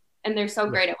amazing, and they're so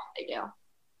great at what they do.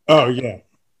 Oh yeah,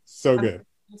 so good.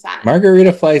 100%.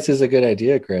 Margarita flights is a good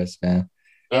idea, Chris, man.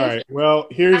 All right. Well,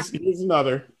 here's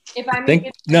another. If I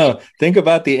think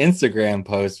about the Instagram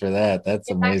post for that.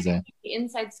 That's amazing. The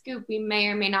inside scoop, we may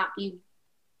or may not be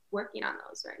working on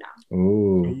those right now.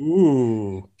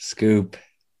 Ooh. Scoops.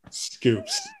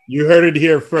 You heard it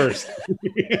here first.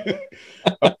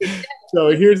 So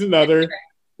here's another.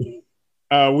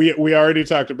 We already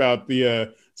talked about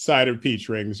the side of peach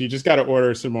rings. You just got to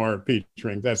order some more peach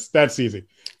rings. That's easy.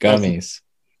 Gummies.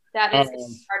 That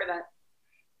is part of it.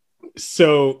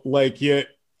 So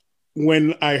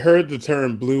when I heard the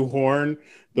term bluHorn,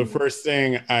 the first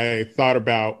thing I thought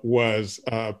about was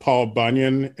Paul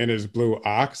Bunyan and his blue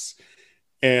ox.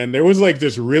 And there was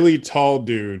this really tall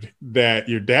dude that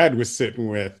your dad was sitting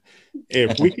with.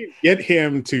 If we could get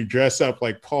him to dress up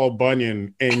like Paul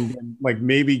Bunyan and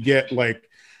maybe get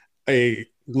a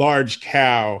large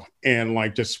cow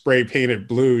and just spray paint it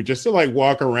blue just to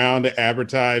walk around to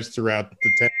advertise throughout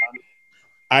the town,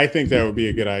 I think that would be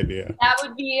a good idea. That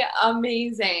would be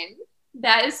amazing.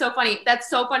 That is so funny. That's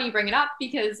so funny you bring it up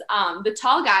because the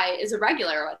tall guy is a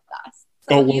regular with us.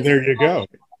 So well, there you go.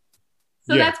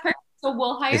 So that's perfect. So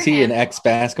we'll hire him. Is he an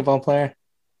ex-basketball player?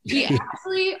 He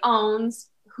actually owns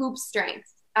Hoop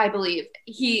Strength, I believe.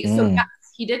 He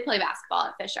did play basketball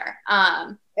at Fisher.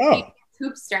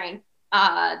 Hoop Strength.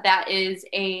 That is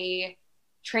a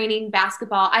training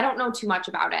basketball. I don't know too much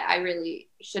about it. I really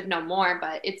should know more,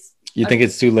 but it's. You think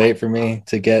it's too late for me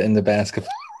to get into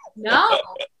basketball? No.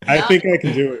 I think I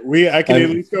can do it. I can at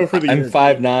least go for the. I'm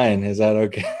 5'9". Is that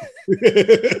okay?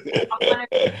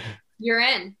 You're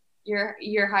in.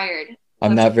 You're hired.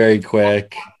 I'm not very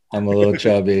quick. I'm a little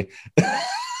chubby.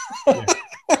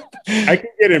 I can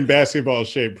get in basketball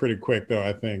shape pretty quick, though,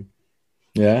 I think.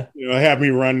 Yeah. Have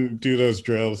me do those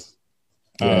drills.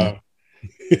 Yeah.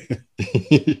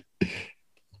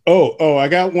 I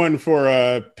got one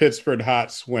for Pittsburgh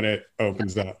Hots when it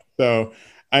opens up. So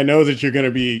I know that you're going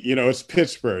to be, it's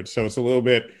Pittsburgh. So it's a little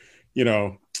bit, you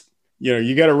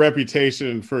got a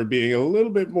reputation for being a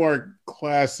little bit more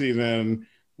classy than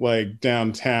like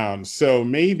downtown. So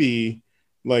maybe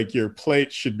like your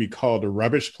plate should be called a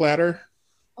rubbish platter.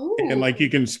 Ooh. And like you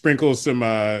can sprinkle some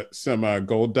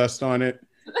gold dust on it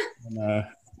and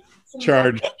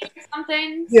charge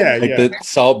something. Yeah, like the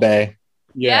Salt Bay.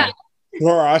 Yeah.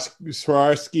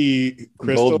 Swarovski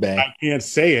crystal. Bay. I can't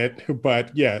say it,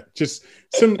 but yeah, just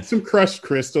some crushed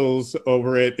crystals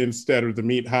over it instead of the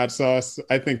meat hot sauce.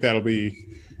 I think that'll really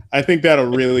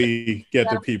get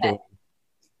the people.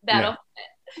 That'll fit.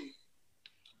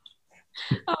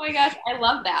 Oh my gosh, I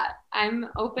love that. I'm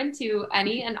open to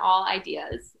any and all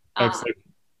ideas.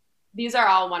 These are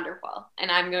all wonderful, and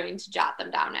I'm going to jot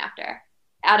them down after.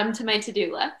 Add them to my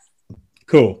to-do list.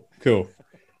 Cool. You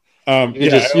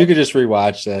could just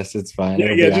rewatch this. It's fine.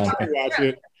 Just rewatch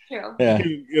it. True. Yeah.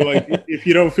 If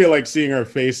you don't feel like seeing our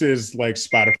faces, like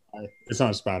Spotify, it's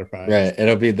on Spotify. Right.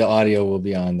 It'll be, the audio will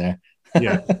be on there.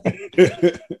 Yeah.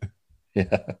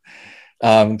 Yeah.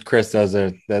 Chris, those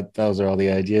are all the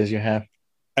ideas you have.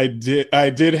 I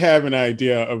did have an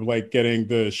idea of like getting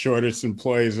the shortest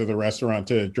employees of the restaurant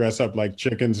to dress up like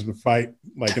chickens and fight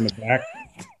like in the back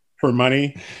for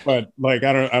money, but like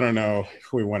I don't know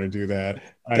if we want to do that.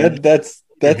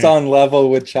 That's on level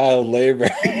with child labor.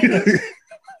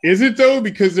 Is it though?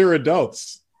 Because they're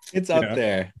adults. It's up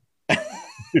there. I'm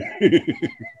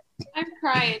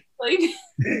crying.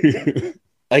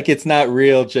 Like it's not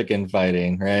real chicken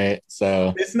fighting, right?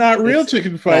 So it's not real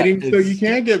chicken fighting, so you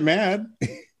can't get mad.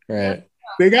 Right.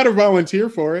 They got to volunteer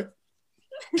for it.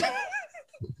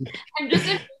 I'm just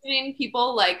imagining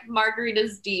people like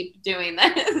Margarita's Deep doing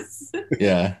this.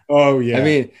 Yeah. Oh yeah. I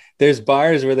mean, there's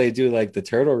bars where they do like the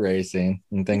turtle racing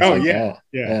and things like that.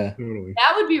 Yeah, totally.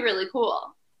 That would be really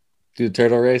cool. Do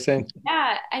turtle racing?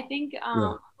 Yeah, I think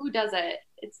who does it?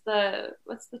 It's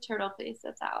what's the turtle place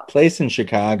that's out? Place in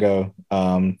Chicago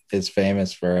is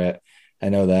famous for it. I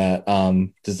know that.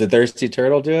 Does the Thirsty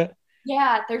Turtle do it?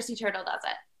 Yeah, Thirsty Turtle does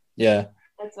it. Yeah.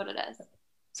 That's what it is. Is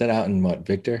that out in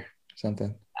Victor or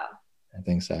something? Oh. I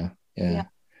think so. Yeah.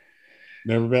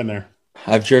 Never been there.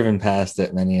 I've driven past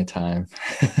it many a time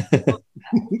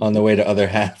on the way to other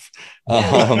half.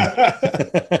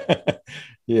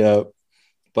 Yeah.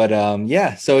 But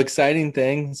so exciting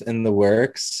things in the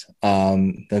works.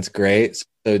 That's great.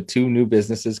 So 2 new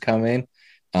businesses coming.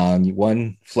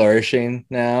 One flourishing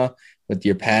now with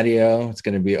your patio. It's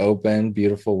going to be open,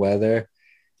 beautiful weather.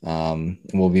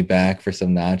 We'll be back for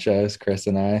some nachos, Chris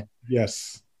and I.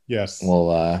 Yes.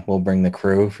 We'll bring the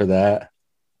crew for that.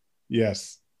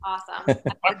 Yes. Awesome.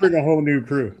 I'll bring a whole new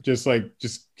crew. Just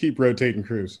keep rotating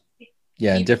crews.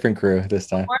 Yeah, different crew this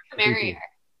time. The more the merrier.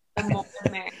 The more the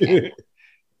merrier.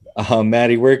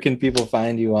 Maddie, where can people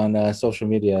find you on social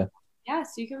media? Yeah,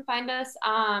 so you can find us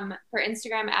for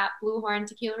Instagram at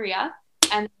bluHorn Tequilaria,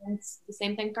 and it's the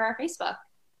same thing for our Facebook.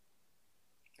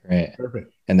 Great.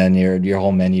 Perfect. And then your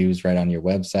whole menu is right on your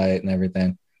website and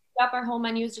everything. Yep, our whole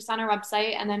menu is just on our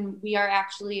website, and then we are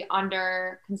actually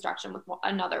under construction with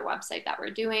another website that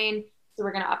we're doing. So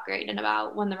we're going to upgrade in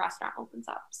about when the restaurant opens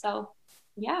up. So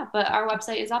yeah, but our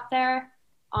website is up there,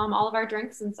 all of our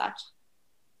drinks and such.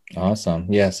 Awesome.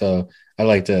 Yeah. So I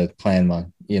like to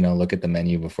plan look at the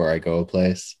menu before I go a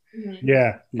place. Mm-hmm.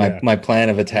 Yeah. My plan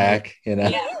of attack, Yeah,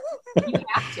 you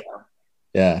have to.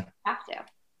 Yeah. You have to.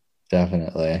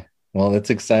 Definitely. Well, it's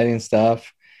exciting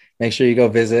stuff. Make sure you go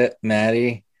visit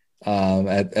Maddie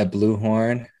at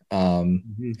bluHorn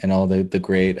and all the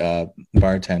great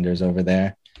bartenders over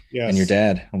there. Yes. And your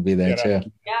dad will be there too.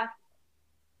 Yeah.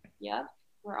 Yep.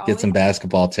 Get some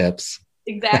basketball tips.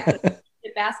 Exactly.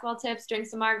 Get basketball tips, drink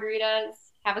some margaritas,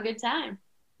 have a good time.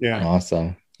 Yeah.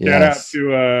 Awesome. Shout out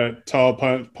to tall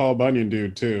Paul Bunyan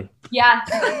dude too. Yeah.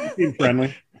 He's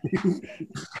friendly.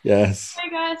 Yes. Oh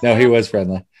my gosh. No, he was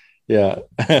friendly. Yeah.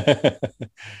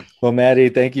 Well, Maddie,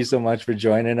 thank you so much for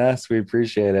joining us. We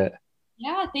appreciate it.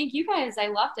 Yeah, thank you guys. I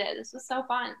loved it. This was so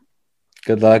fun.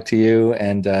 Good luck to you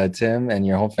and Tim and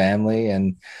your whole family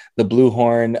and the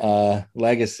bluHorn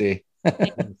legacy.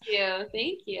 Thank you.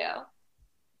 Thank you.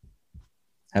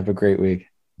 Have a great week.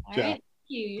 All right. Thank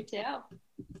you. You too.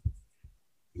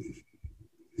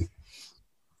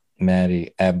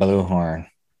 Maddie at bluHorn.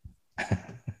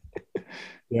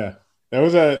 Yeah, that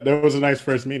was a nice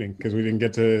first meeting because we didn't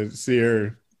get to see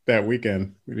her that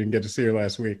weekend. We didn't get to see her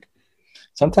last week.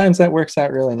 Sometimes that works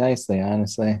out really nicely,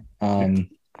 honestly.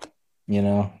 You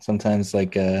know, sometimes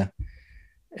like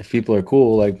if people are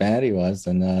cool like Maddie was,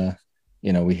 then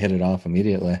you know, we hit it off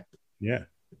immediately. Yeah.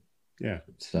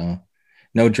 So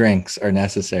no drinks are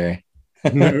necessary.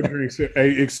 No drinks,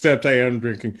 except I am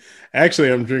drinking.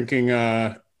 Actually, I'm drinking.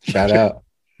 Shout out.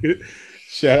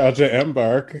 Shout out to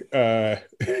Embark.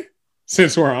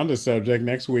 Since we're on the subject,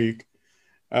 next week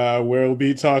we'll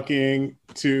be talking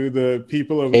to the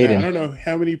people of. Caden. I don't know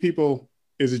how many people.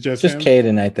 Is it just him?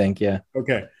 Caden, I think. Yeah.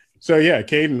 Okay. So yeah,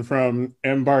 Caden from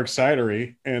Embark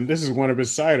Cidery, and this is one of his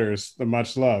ciders, the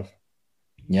Much Love.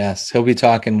 Yes, he'll be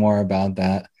talking more about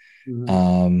that.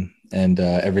 Mm-hmm. And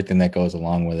everything that goes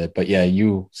along with it. But yeah,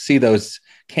 you see those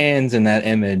cans in that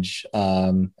image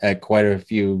at quite a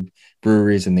few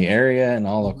breweries in the area and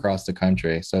all across the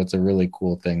country. So it's a really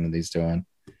cool thing that he's doing.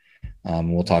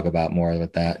 We'll talk about more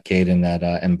with that. Caden at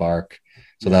Embark.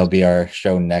 So that'll be our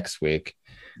show next week.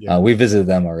 Yeah. We visited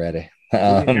them already. We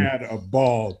had a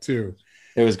ball too.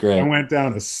 It was great. I went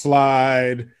down a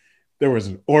slide. There was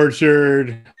an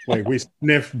orchard. Like we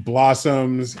sniffed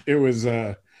blossoms. It was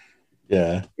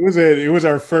yeah. It was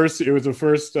the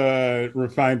first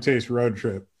Refined Taste road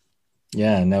trip.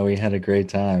 Yeah, no, we had a great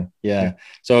time. Yeah.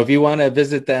 So if you want to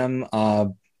visit them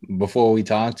before we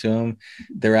talk to them,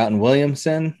 they're out in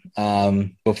Williamson.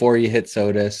 Before you hit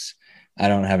Sodus, I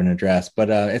don't have an address, but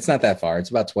it's not that far. It's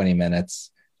about 20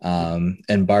 minutes.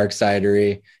 And Bark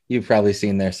Cidery, you've probably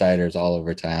seen their ciders all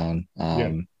over town.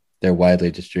 They're widely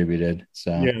distributed.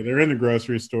 So yeah, they're in the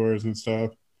grocery stores and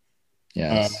stuff.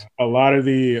 Yes. A lot of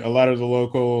the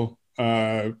local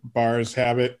bars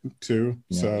have it too.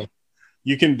 Yeah. So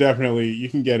you can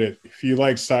get it. If you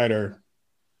like cider,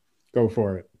 go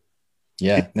for it.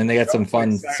 Yeah. Then they got some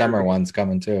fun summer ones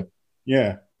coming too.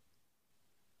 Yeah.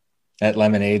 That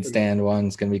lemonade stand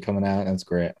one's going to be coming out. That's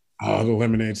great. Oh, the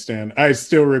lemonade stand. I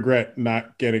still regret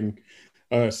not getting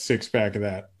a 6-pack of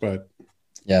that, but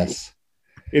yes,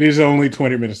 it is only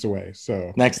 20 minutes away.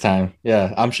 So next time.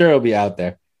 Yeah. I'm sure it'll be out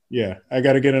there. Yeah, I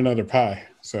got to get another pie.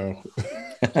 So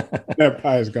that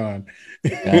pie is gone.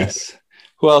 Yes.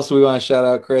 Who else do we want to shout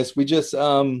out, Chris? We just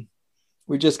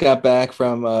got back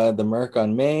from the Mercantile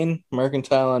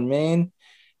on Main.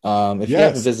 If you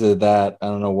haven't visited that, I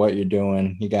don't know what you're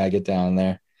doing. You gotta get down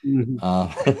there.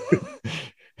 Mm-hmm.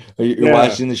 You're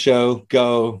watching the show.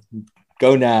 Go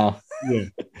now. Yeah,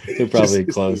 they're probably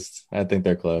closed. I think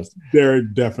they're closed. They're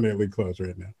definitely closed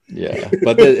right now. Yeah,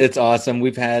 but it's awesome.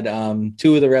 We've had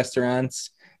 2 of the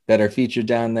restaurants that are featured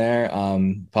down there,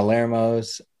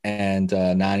 Palermo's and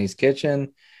Nani's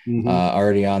Kitchen,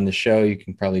 already on the show. You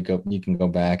can go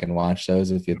back and watch those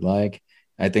if you'd like.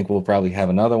 I think we'll probably have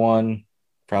another one,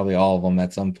 probably all of them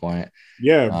at some point.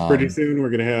 Yeah, pretty soon we're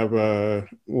gonna have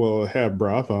we'll have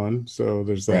broth on. So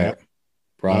there's that. Right.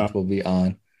 Broth will be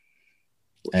on.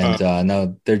 And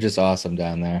no, they're just awesome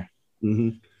down there.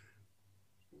 Mm-hmm.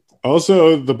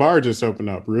 Also, the bar just opened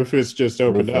up. Rufus just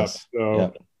opened up.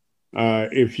 So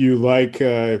if you like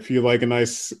a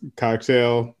nice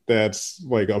cocktail that's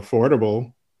like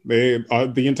affordable,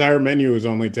 the entire menu is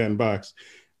only $10,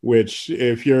 which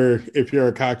if you're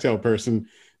a cocktail person,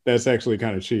 that's actually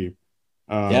kind of cheap.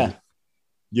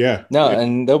 Yeah. No,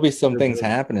 and there'll be some things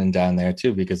happening down there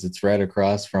too, because it's right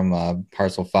across from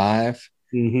Parcel 5.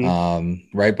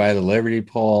 Mm-hmm. Right by the Liberty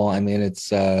Pole. I mean, it's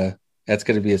that's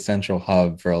going to be a central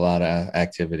hub for a lot of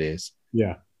activities,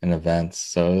 and events.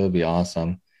 So it'll be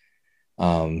awesome.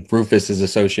 Rufus is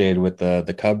associated with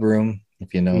the Cub Room,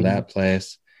 if you know that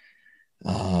place.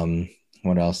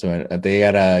 What else? They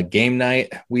had a game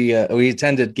night. We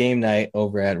attended game night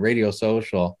over at Radio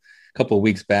Social a couple of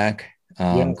weeks back.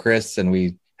 Chris and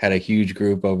we had a huge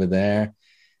group over there.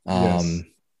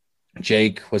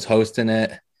 Jake was hosting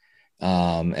it.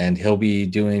 And he'll be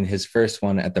doing his first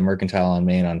one at the Mercantile on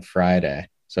Main on Friday.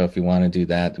 So if you want to do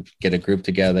that, get a group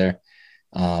together.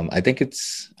 I think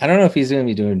I don't know if he's going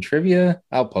to be doing trivia.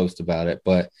 I'll post about it,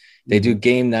 but they do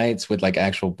game nights with like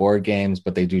actual board games,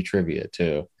 but they do trivia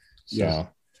too. So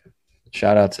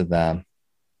shout out to them.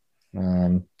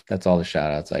 That's all the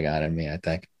shout outs I got in me, I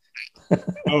think.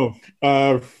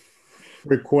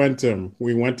 Frequentum.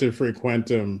 We went to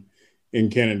Frequentum in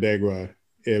Canandaigua.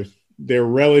 If they're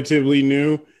relatively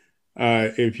new,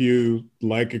 If you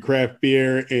like a craft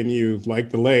beer and you like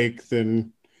the lake,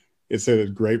 then it's a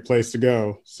great place to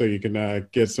go. So you can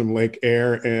get some lake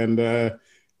air and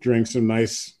drink some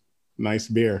nice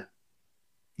beer.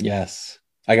 Yes,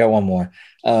 I got one more.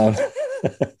 I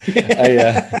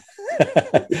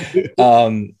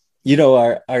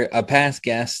our past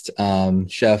guest,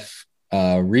 Chef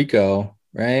Rico,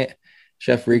 right?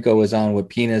 Chef Rico was on with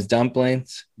Pina's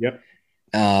Dumplings. Yep.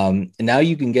 And now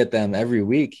you can get them every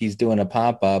week. He's doing a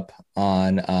pop-up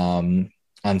on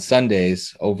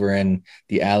Sundays over in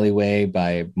the alleyway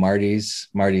by Marty's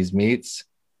Meats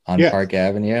on Park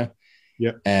Avenue.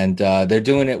 Yep. And they're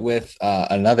doing it with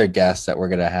another guest that we're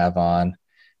gonna have on,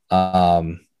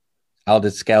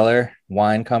 Aldous Skeller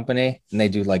Wine Company, and they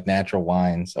do like natural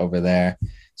wines over there.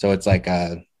 So it's like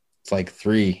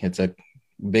it's a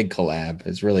big collab.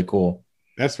 It's really cool.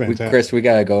 That's fantastic. Chris, we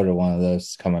gotta go to one of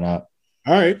those coming up.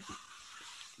 All right,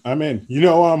 I'm in. You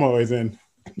know I'm always in.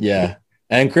 Yeah.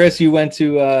 And Chris, you went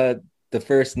to the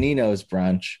first Nino's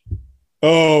brunch.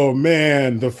 Oh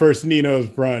man, the first Nino's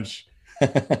brunch.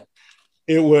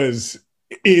 It was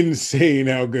insane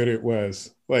how good it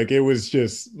was. Like, it was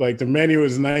just like the menu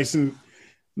was nice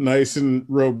and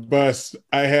robust.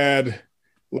 I had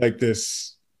like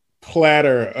this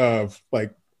platter of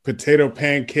like potato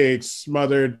pancakes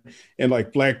smothered in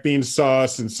like black bean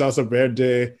sauce and salsa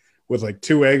verde with like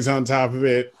 2 eggs on top of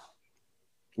it,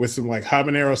 with some like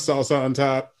habanero salsa on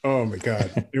top. Oh my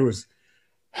God. It was,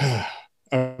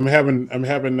 I'm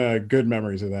having good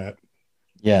memories of that.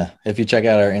 Yeah. If you check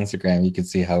out our Instagram, you can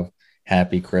see how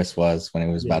happy Chris was when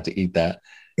he was about to eat that.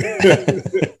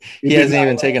 He hasn't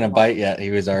even taken a bite yet.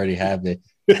 He was already happy.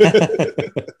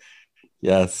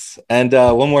 Yes. And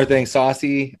one more thing,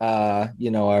 Saucy,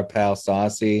 our pal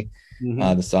Saucy,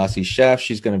 the Saucy Chef,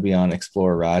 she's going to be on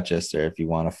Explore Rochester if you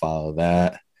want to follow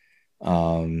that.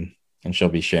 And she'll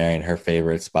be sharing her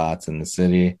favorite spots in the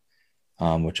city,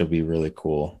 which will be really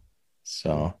cool.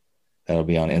 So that'll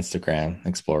be on Instagram,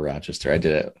 Explore Rochester. I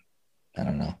did it, I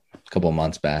don't know, a couple of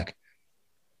months back.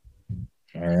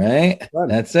 All right.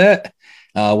 That's it.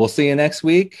 We'll see you next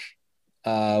week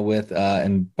with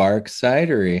Embark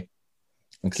Cidery.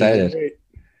 I'm excited.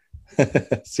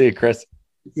 See you, Chris.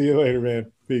 See you later,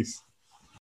 man. Peace.